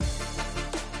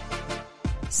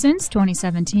Since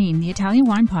 2017, the Italian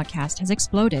Wine Podcast has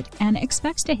exploded and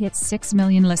expects to hit 6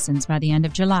 million listens by the end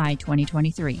of July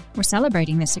 2023. We're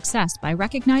celebrating this success by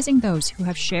recognizing those who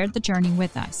have shared the journey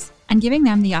with us and giving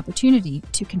them the opportunity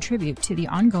to contribute to the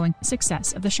ongoing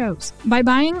success of the shows. By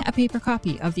buying a paper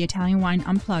copy of the Italian Wine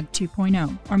Unplugged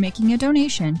 2.0 or making a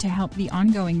donation to help the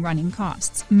ongoing running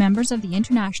costs, members of the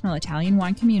international Italian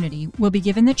wine community will be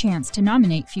given the chance to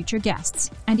nominate future guests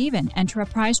and even enter a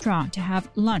prize draw to have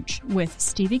lunch with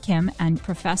Stevie Kim and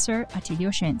Professor Attilio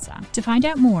Scienza. To find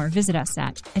out more, visit us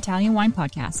at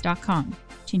italianwinepodcast.com.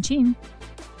 Chin chin!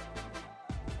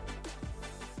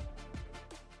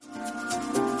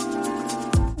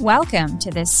 Welcome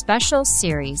to this special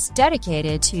series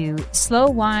dedicated to slow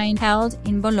wine held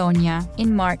in Bologna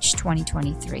in March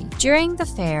 2023. During the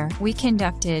fair, we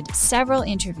conducted several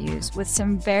interviews with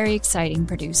some very exciting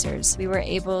producers. We were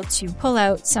able to pull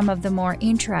out some of the more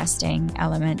interesting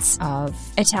elements of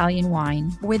Italian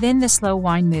wine within the slow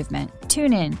wine movement.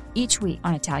 Tune in each week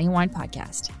on Italian Wine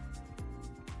Podcast.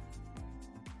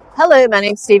 Hello, my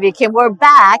name's Stevie Kim. We're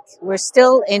back. We're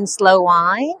still in slow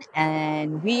wine,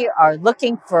 and we are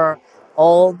looking for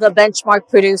all the benchmark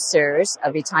producers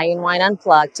of Italian Wine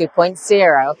Unplugged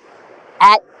 2.0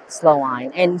 at slow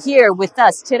wine. And here with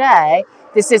us today,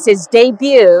 this is his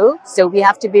debut, so we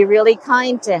have to be really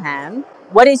kind to him.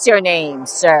 What is your name,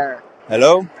 sir?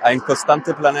 Hello, I'm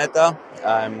Costante Planeta.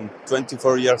 I'm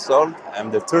 24 years old.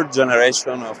 I'm the third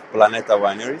generation of Planeta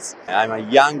wineries. I'm a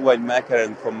young winemaker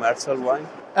and commercial wine.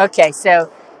 Okay,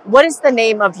 so what is the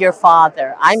name of your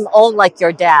father? I'm old like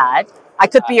your dad. I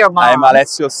could be your mom. I'm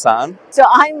Alessio's son. So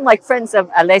I'm like friends of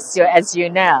Alessio, as you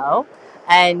know.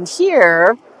 And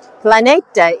here,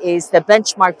 Planeta is the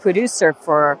benchmark producer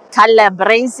for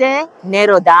Calabrese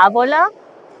Nero d'Avola.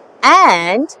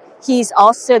 And he's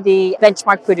also the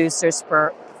benchmark producers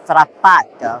for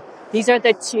Frappato. These are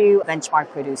the two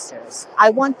benchmark producers. I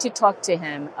want to talk to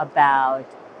him about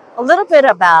a little bit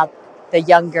about the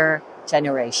younger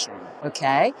generation.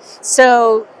 Okay.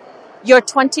 So you're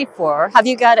 24. Have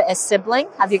you got a sibling?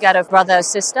 Have you got a brother or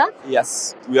sister?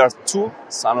 Yes, we are two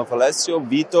sons of Alessio,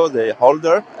 Vito, the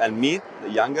older, and me, the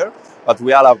younger. But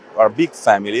we are a big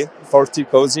family, 40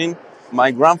 cousins.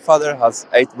 My grandfather has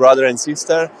 8 brothers and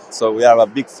sisters, so we are a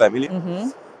big family. Mm-hmm.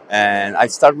 And I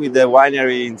start with the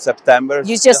winery in September.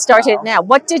 You just started now.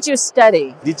 What did you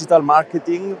study? Digital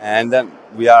marketing, and then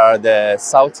we are the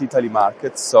South Italy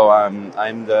market. So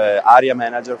I'm the area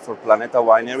manager for Planeta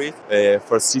Winery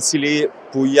for Sicily,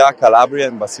 Puglia, Calabria,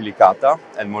 and Basilicata,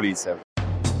 and Molise.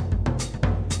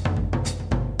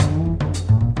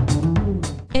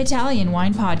 Italian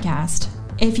Wine Podcast.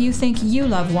 If you think you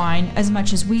love wine as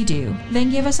much as we do, then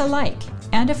give us a like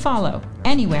and a follow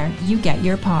anywhere you get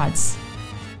your pods.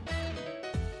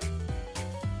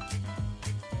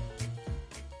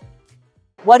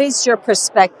 What is your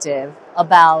perspective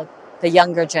about the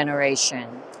younger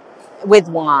generation with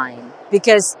wine?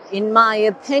 Because in my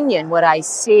opinion, what I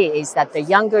see is that the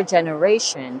younger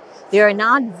generation, they are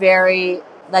not very,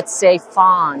 let's say,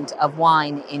 fond of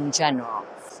wine in general.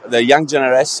 The young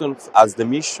generation has the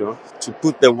mission to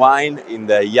put the wine in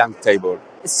the young table.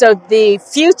 So the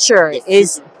future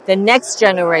is the next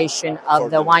generation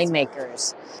of the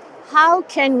winemakers. How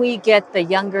can we get the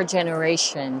younger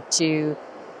generation to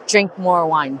drink more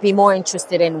wine, be more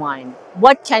interested in wine?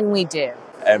 What can we do?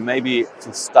 And maybe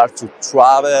to start to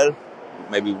travel,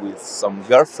 maybe with some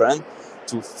girlfriend,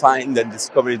 to find and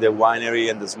discover the winery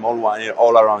and the small winery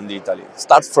all around Italy.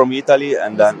 Start from Italy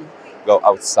and then go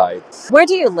outside. Where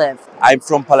do you live? I'm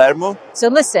from Palermo. So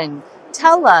listen,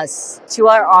 tell us, to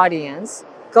our audience,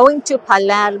 going to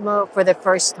Palermo for the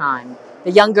first time,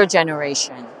 the younger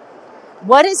generation,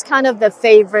 what is kind of the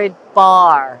favorite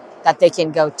bar that they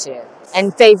can go to?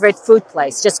 And favorite food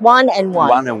place? Just one and one.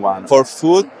 One and one. For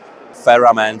food,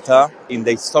 Ferramenta, in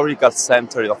the historical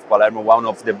center of Palermo, one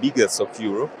of the biggest of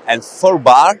Europe. And for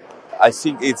bar, I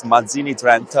think it's Mazzini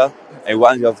Trenta, and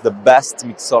one of the best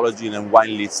mixology and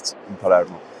wine lists in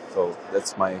Palermo. So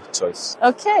that's my choice.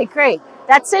 Okay, great.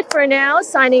 That's it for now.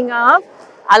 Signing off.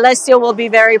 Alessio will be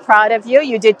very proud of you.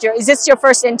 Is this your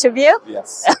first interview?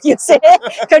 Yes. You see?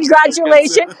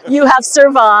 Congratulations. You have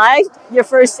survived your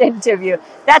first interview.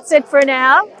 That's it for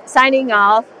now. Signing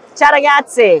off. Ciao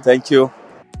ragazzi. Thank you.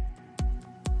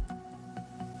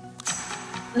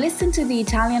 Listen to the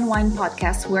Italian Wine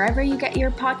Podcast wherever you get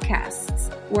your podcasts.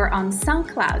 We're on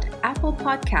SoundCloud, Apple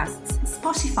Podcasts,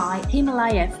 Spotify,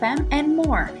 Himalaya FM, and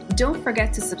more. Don't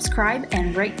forget to subscribe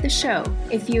and rate the show.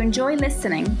 If you enjoy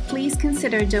listening, please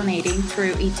consider donating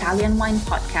through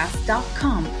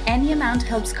ItalianWinePodcast.com. Any amount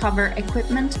helps cover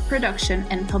equipment, production,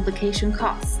 and publication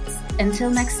costs. Until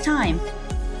next time,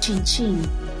 chin chin.